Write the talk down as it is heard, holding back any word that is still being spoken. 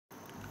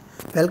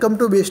Welcome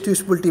to Best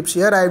Useful Tips.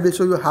 Here I will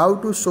show you how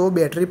to show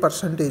battery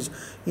percentage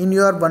in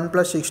your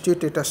OnePlus 60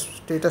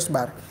 status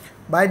bar.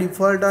 By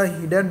default, a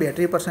hidden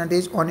battery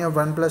percentage on your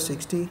OnePlus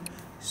 60.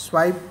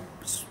 Swipe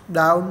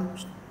down,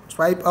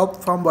 swipe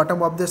up from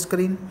bottom of the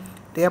screen.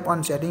 Tap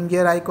on setting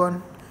gear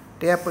icon.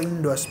 Tap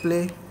in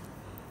display.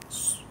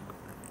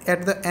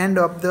 At the end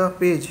of the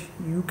page,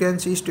 you can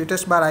see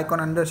status bar icon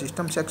under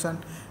system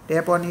section.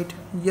 Tap on it.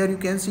 Here you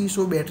can see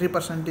show battery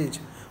percentage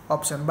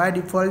option. By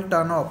default,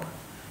 turn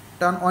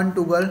on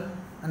toggle,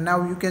 and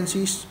now you can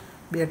see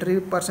battery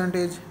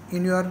percentage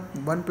in your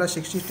OnePlus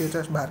 60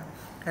 status bar.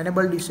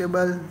 Enable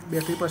disable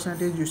battery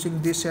percentage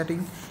using this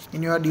setting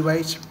in your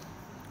device.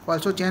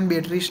 Also change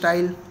battery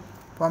style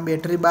from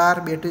battery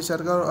bar, battery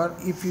circle, or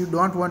if you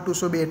don't want to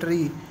show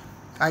battery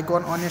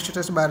icon on your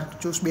status bar,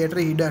 choose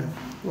battery hidden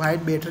to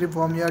hide battery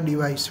from your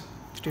device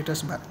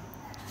status bar.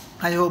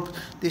 I hope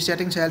this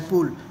setting is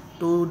helpful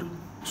to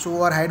show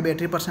or hide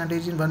battery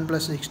percentage in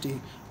OnePlus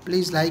 60.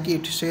 Please like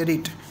it, share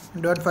it,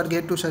 and don't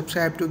forget to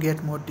subscribe to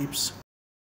get more tips.